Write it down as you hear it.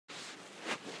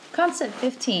Concept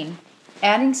 15,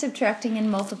 adding, subtracting, and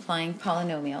multiplying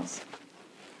polynomials.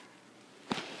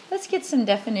 Let's get some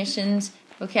definitions,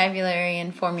 vocabulary,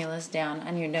 and formulas down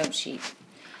on your note sheet.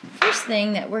 First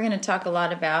thing that we're going to talk a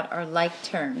lot about are like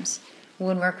terms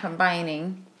when we're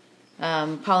combining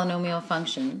polynomial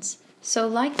functions. So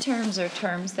like terms are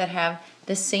terms that have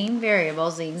the same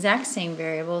variables, the exact same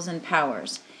variables and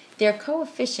powers. Their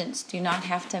coefficients do not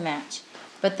have to match,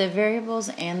 but the variables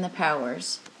and the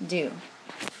powers do.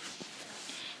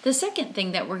 The second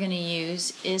thing that we're going to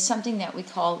use is something that we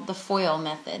call the FOIL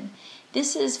method.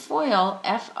 This is FOIL,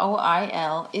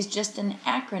 F-O-I-L, is just an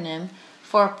acronym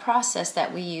for a process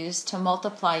that we use to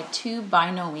multiply two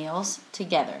binomials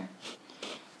together.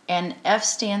 And F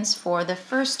stands for the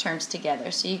first terms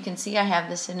together. So you can see I have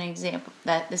this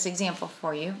example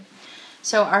for you.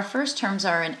 So our first terms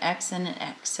are an x and an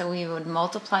x. So we would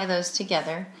multiply those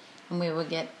together and we would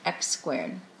get x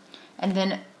squared. And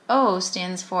then O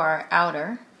stands for our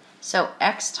outer. So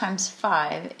x times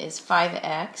 5 is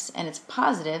 5x, and it's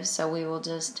positive, so we will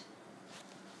just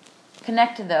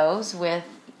connect those with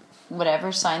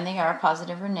whatever sign they are,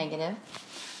 positive or negative.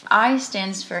 I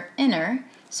stands for inner,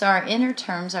 so our inner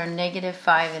terms are negative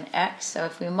 5 and x, so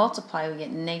if we multiply we get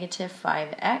negative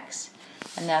 5x,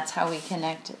 and that's how we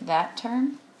connect that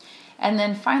term. And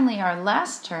then finally our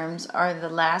last terms are the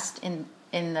last in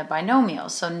the binomial,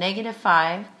 so negative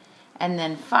 5 and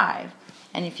then 5.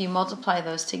 And if you multiply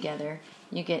those together,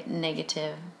 you get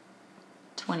negative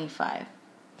 25.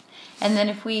 And then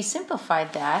if we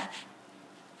simplified that,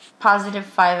 positive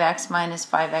 5x minus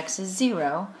 5x is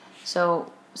 0.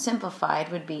 So simplified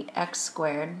would be x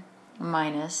squared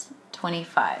minus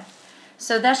 25.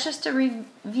 So that's just a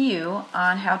review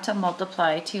on how to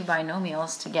multiply two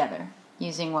binomials together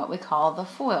using what we call the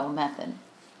FOIL method.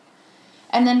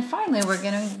 And then finally, we're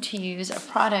going to use a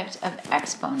product of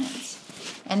exponents.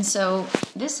 And so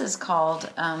this is called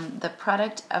the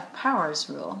product of powers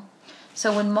rule.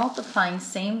 So when multiplying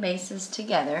same bases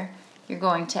together, you're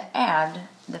going to add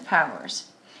the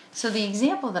powers. So the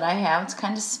example that I have, it's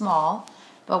kind of small,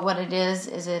 but what it is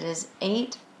it is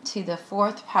 8 to the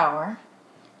 4th power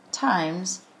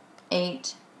times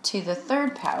 8 to the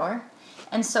 3rd power.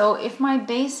 And so if my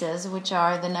bases, which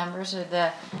are the numbers or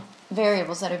the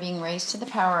variables that are being raised to the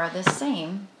power, are the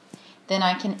same, then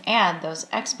I can add those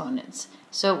exponents.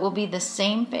 So it will be the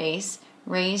same base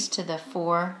raised to the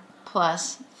 4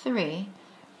 plus 3,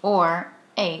 or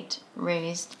 8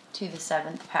 raised to the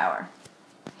 7th power.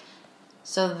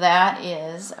 So that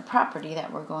is a property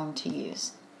that we're going to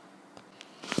use.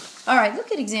 Alright,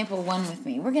 look at example 1 with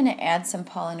me. We're going to add some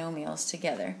polynomials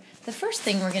together. The first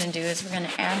thing we're going to do is we're going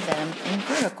to add them in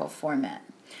vertical format.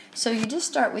 So you just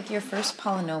start with your first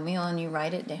polynomial and you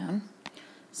write it down.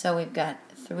 So we've got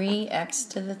 3x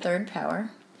to the 3rd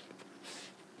power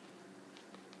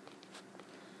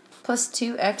plus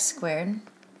 2x squared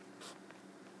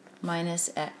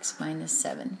minus x minus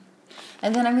 7.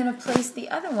 And then I'm going to place the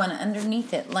other one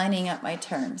underneath it, lining up my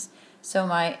terms. So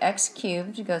my x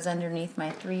cubed goes underneath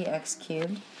my 3x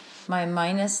cubed. My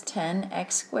minus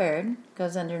 10x squared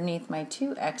goes underneath my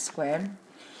 2x squared.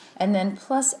 And then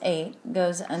plus 8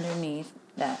 goes underneath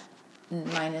that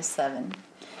minus 7.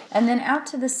 And then out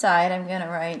to the side, I'm going to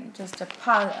write just a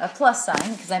plus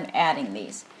sign because I'm adding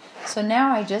these. So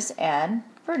now I just add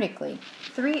vertically.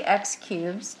 3x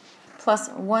cubes plus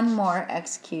 1 more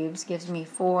x cubes gives me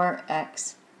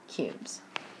 4x cubes.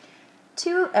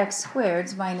 2x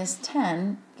squareds minus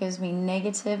 10 gives me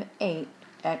negative 8x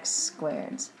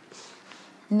squareds.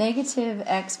 Negative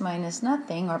x minus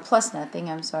nothing, or plus nothing,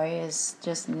 I'm sorry, is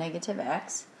just negative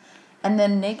x. And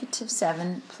then negative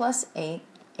 7 plus 8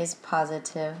 is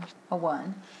positive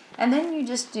 1. And then you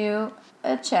just do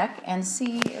a check and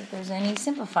see if there's any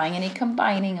simplifying, any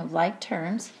combining of like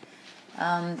terms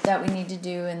that we need to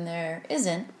do, and there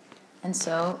isn't. And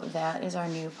so that is our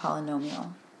new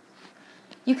polynomial.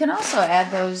 You can also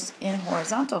add those in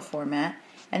horizontal format,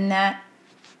 and that,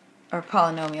 or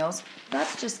polynomials,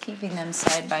 that's just keeping them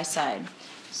side by side.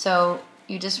 So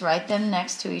you just write them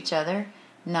next to each other.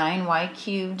 9y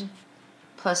cubed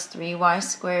plus 3y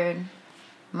squared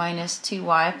minus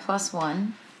 2y plus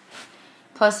 1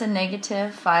 plus a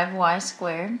negative 5y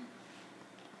squared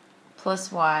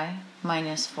plus y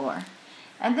minus 4.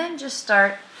 And then just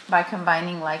start by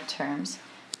combining like terms.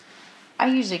 I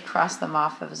usually cross them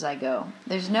off as I go.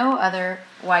 There's no other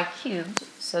y cubed,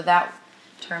 so that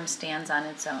term stands on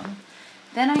its own.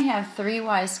 Then I have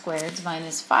 3y squareds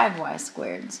minus 5y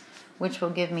squareds, which will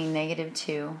give me negative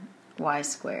 2y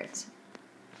squareds.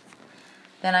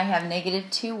 Then I have negative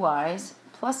 2y's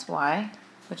plus y,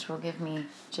 which will give me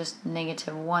just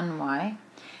negative 1y.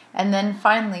 And then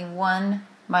finally 1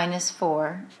 minus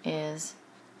 4 is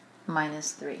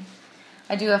minus 3.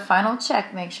 I do a final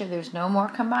check, make sure there's no more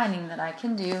combining that I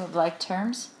can do of like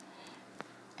terms.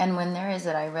 And when there is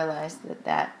I realize that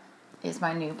that is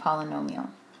my new polynomial.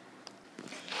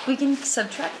 We can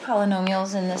subtract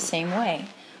polynomials in the same way.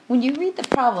 When you read the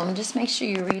problem, just make sure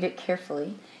you read it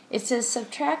carefully. It says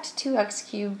subtract 2x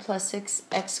cubed plus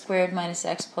 6x squared minus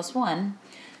x plus 1.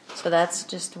 So that's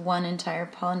just one entire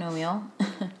polynomial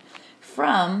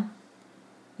from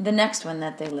the next one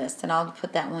that they list. And I'll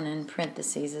put that one in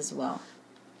parentheses as well.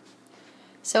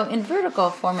 So in vertical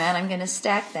format, I'm going to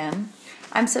stack them.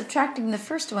 I'm subtracting the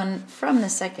first one from the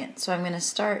second. So I'm going to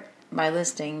start by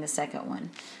listing the second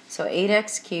one. So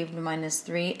 8x cubed minus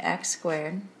 3x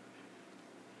squared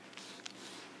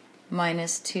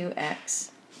minus 2x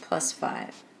plus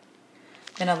 5.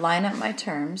 I'm going to line up my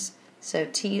terms. So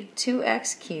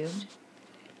 2x cubed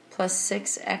plus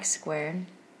 6x squared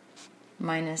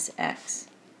minus x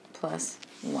plus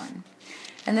 1.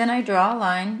 And then I draw a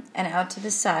line, and out to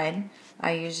the side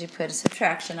I usually put a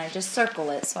subtraction. I just circle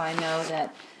it so I know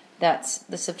that that's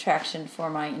the subtraction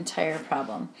for my entire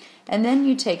problem. And then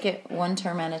you take it one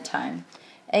term at a time.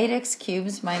 8x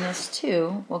cubed minus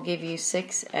 2 will give you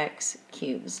 6x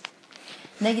cubed.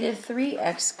 Negative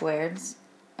 3x squared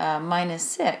minus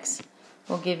 6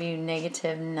 will give you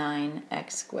negative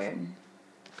 9x squared.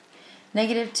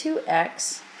 Negative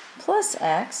 2x plus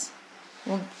x,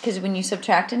 because when you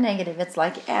subtract a negative, it's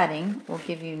like adding, will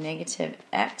give you negative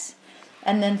x.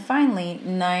 And then finally,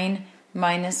 9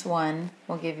 minus 1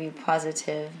 will give you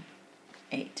positive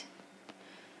 8.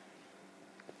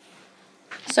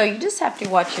 So you just have to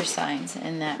watch your signs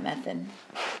in that method.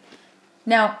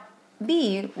 Now,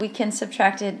 B, we can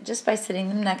subtract it just by sitting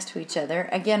them next to each other.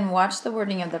 Again, watch the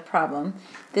wording of the problem.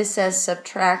 This says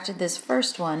subtract this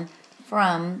first one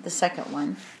from the second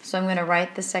one. So I'm going to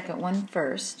write the second one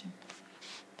first.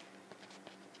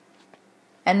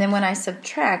 And then when I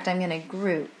subtract, I'm going to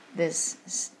group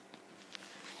this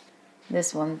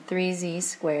one, 3z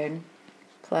squared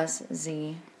plus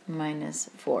z minus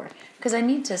 4. Because I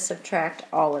need to subtract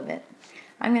all of it.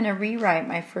 I'm going to rewrite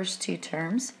my first two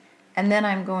terms. And then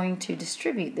I'm going to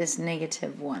distribute this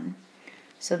negative 1.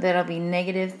 So that'll be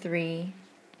negative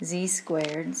 3z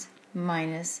squared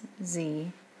minus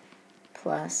z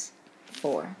plus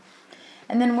 4.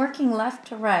 And then working left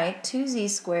to right, 2z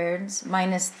squared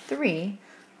minus 3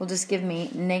 will just give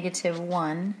me negative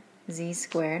 1z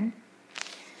squared.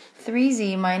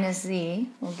 3z minus z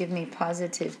will give me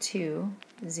positive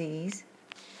 2z's.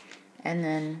 And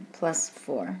then plus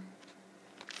 4.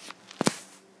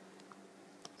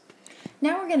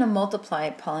 Now we're going to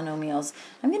multiply polynomials.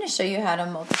 I'm going to show you how to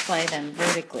multiply them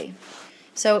vertically.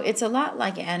 So it's a lot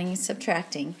like adding and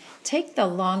subtracting. Take the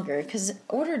longer, because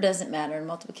order doesn't matter in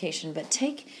multiplication, but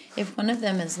take, if one of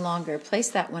them is longer, place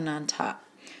that one on top.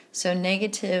 So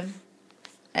negative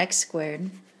x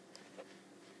squared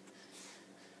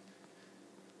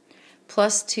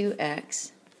plus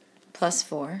 2x plus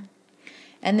 4.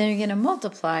 And then you're going to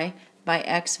multiply by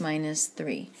x minus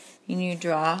 3. And you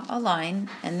draw a line,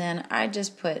 and then I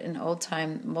just put an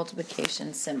old-time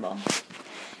multiplication symbol.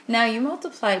 Now you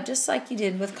multiply just like you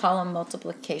did with column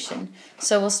multiplication.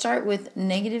 So we'll start with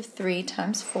negative 3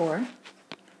 times 4,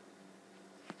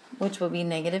 which will be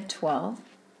negative 12.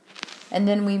 And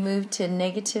then we move to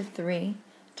negative 3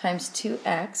 times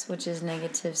 2x, which is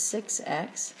negative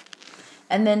 6x.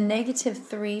 And then negative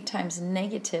 3 times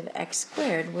negative x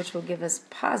squared, which will give us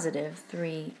positive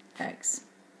 3x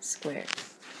squared.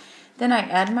 Then I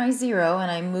add my 0 and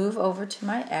I move over to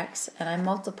my x and I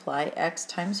multiply x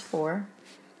times 4.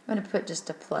 I'm going to put just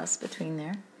a plus between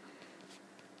there,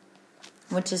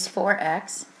 which is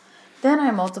 4x. Then I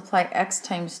multiply x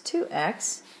times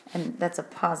 2x, and that's a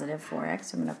positive 4x,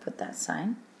 so I'm going to put that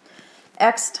sign.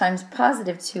 X times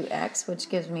positive 2x, which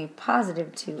gives me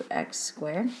positive 2x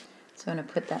squared, so I'm going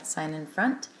to put that sign in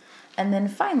front. And then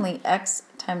finally, x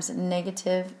times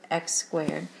negative x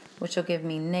squared, which will give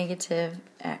me negative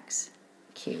x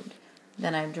cubed.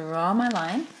 Then I draw my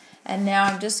line, and now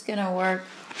I'm just going to work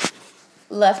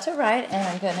left to right, and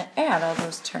I'm going to add all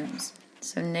those terms.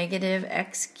 So negative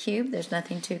x cubed, there's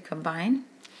nothing to combine.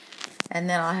 And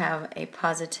then I'll have a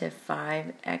positive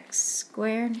 5x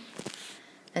squared,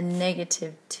 a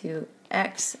negative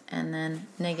 2x, and then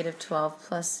negative 12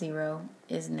 plus 0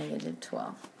 is negative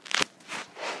 12.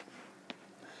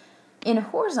 In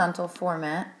horizontal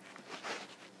format,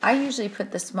 I usually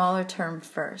put the smaller term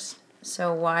first.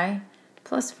 So y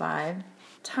plus 5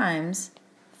 times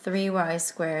 3y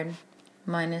squared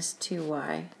minus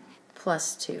 2y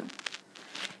plus 2.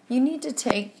 You need to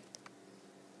take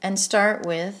and start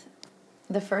with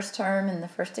the first term in the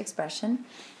first expression,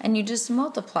 and you just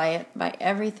multiply it by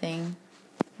everything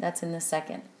that's in the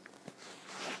second.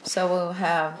 So we'll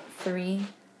have 3y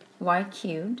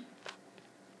cubed.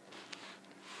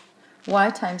 Y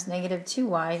times negative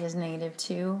 2y is negative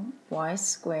 2y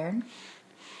squared.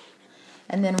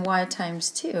 And then y times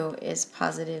 2 is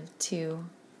positive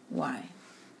 2y.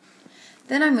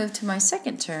 Then I move to my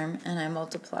second term and I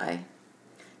multiply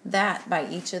that by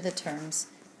each of the terms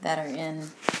that are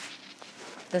in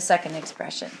the second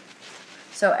expression.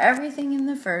 So everything in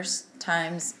the first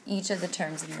times each of the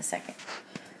terms in the second.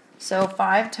 So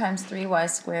 5 times 3y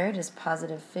squared is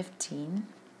positive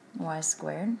 15y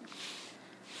squared.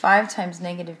 5 times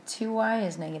negative 2y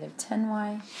is negative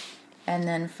 10y. And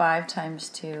then 5 times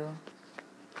 2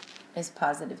 is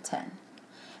positive 10.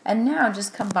 And now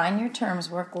just combine your terms,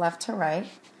 work left to right.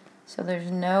 So there's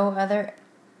no other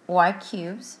y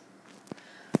cubes.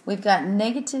 We've got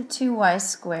negative 2y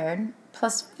squared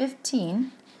plus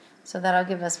 15, so that'll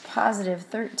give us positive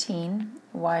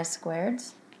 13y squared.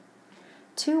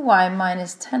 2y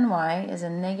minus 10y is a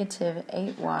negative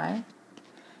 8y,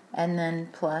 and then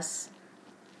plus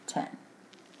 10.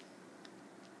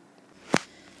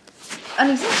 On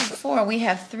example 4, we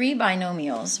have 3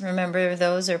 binomials. Remember,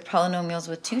 those are polynomials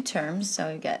with 2 terms,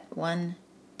 so we've got 1,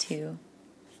 2,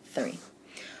 3.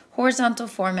 Horizontal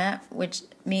format, which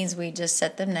means we just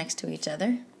set them next to each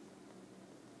other.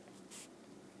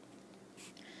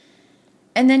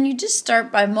 And then you just start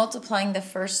by multiplying the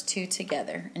first 2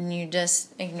 together, and you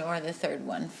just ignore the third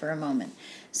one for a moment.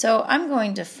 So I'm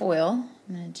going to FOIL.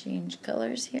 I'm going to change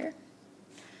colors here.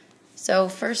 So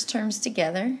first terms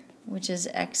together, which is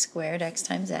x squared, x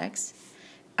times x.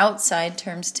 Outside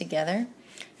terms together.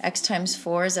 X times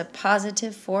 4 is a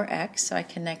positive 4x, so I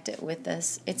connect it with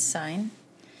its sign.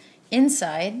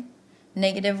 Inside,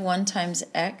 negative 1 times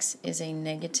x is a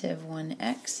negative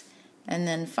 1x. And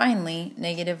then finally,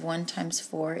 negative 1 times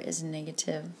 4 is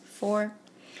negative 4.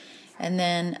 And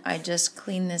then I just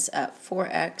clean this up.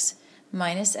 4x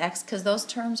minus x, because those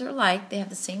terms are like, they have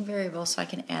the same variable, so I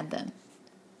can add them.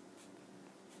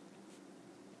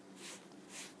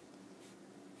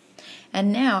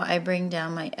 And now I bring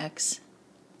down my x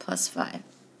plus 5.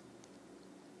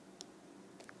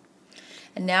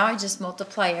 And now I just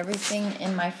multiply everything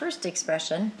in my first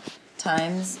expression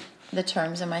times the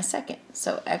terms in my second.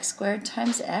 So x squared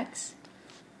times x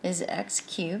is x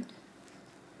cubed.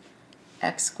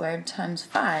 X squared times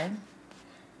 5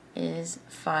 is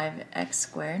 5x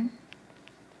squared.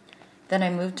 Then I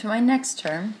move to my next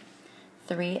term.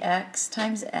 3x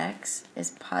times x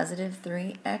is positive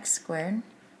 3x squared.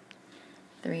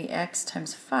 3x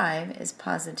times 5 is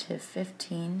positive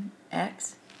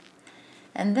 15x.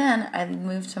 And then I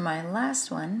move to my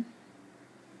last one.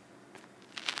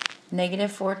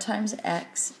 Negative 4 times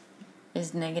x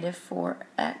is negative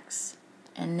 4x.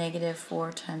 And negative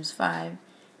 4 times 5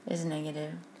 is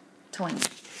negative 20.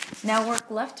 Now work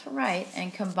left to right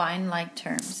and combine like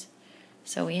terms.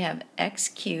 So we have x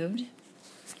cubed,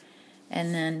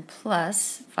 and then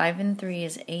plus 5 and 3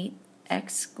 is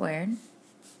 8x squared.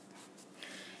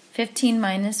 15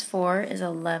 minus 4 is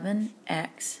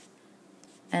 11x.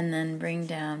 And then bring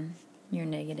down your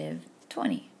negative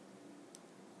 20.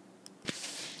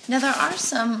 Now there are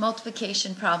some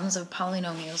multiplication problems of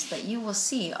polynomials that you will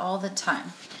see all the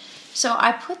time. So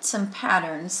I put some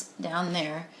patterns down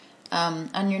there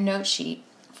on your note sheet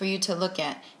for you to look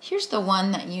at. Here's the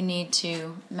one that you need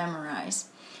to memorize.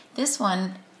 This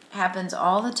one happens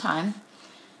all the time.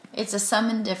 It's a sum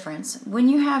and difference. When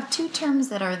you have 2 terms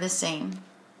that are the same,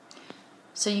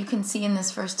 so you can see in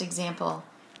this first example,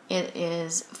 it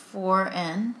is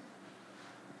 4n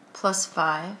plus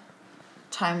 5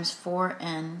 times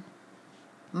 4n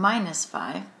minus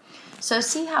 5. So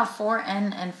see how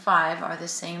 4n and 5 are the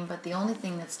same, but the only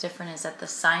thing that's different is that the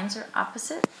signs are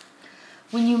opposite?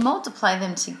 When you multiply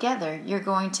them together, you're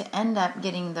going to end up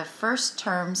getting the first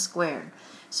term squared.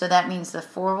 So that means the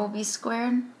 4 will be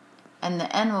squared and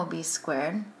the n will be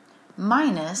squared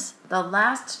minus the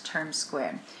last term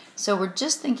squared. So we're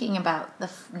just thinking about the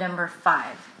number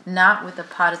 5, not with the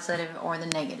positive or the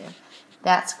negative.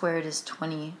 That squared is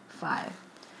 25.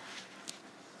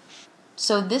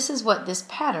 So this is what this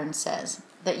pattern says,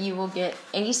 that you will get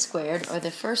a squared, or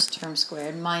the first term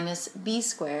squared, minus b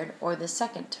squared, or the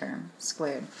second term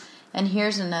squared. And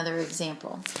here's another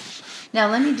example. Now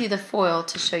let me do the FOIL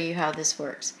to show you how this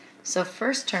works. So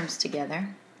first terms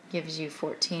together gives you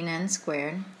 14n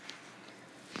squared.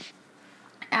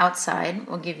 Outside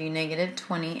will give you negative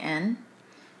 20n.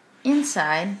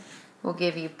 Inside will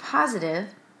give you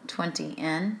positive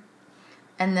 20n.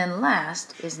 And then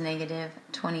last is negative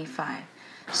 25.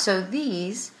 So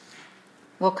these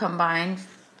will combine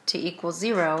to equal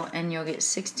 0, and you'll get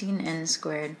 16n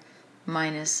squared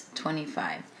minus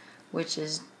 25, which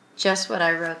is just what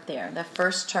I wrote there. The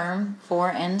first term,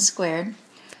 4n squared,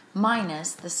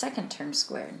 minus the second term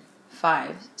squared,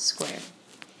 5 squared.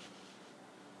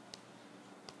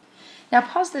 Now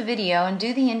pause the video and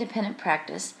do the independent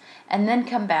practice, and then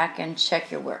come back and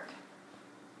check your work.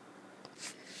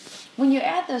 When you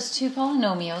add those two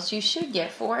polynomials, you should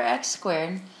get 4x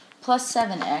squared plus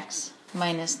 7x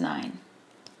minus 9.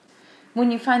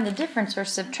 When you find the difference or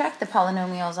subtract the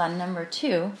polynomials on number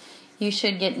 2, you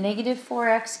should get negative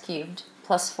 4x cubed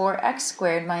plus 4x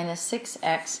squared minus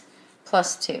 6x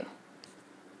plus 2.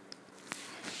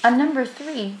 On number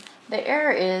 3, the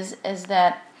error is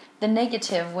that the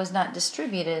negative was not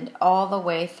distributed all the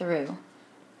way through.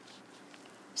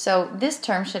 So this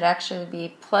term should actually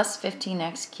be plus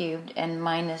 15x cubed and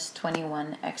minus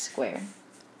 21x squared.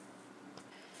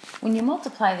 When you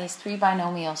multiply these three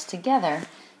binomials together,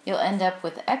 you'll end up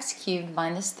with x cubed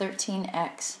minus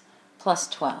 13x plus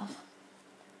 12.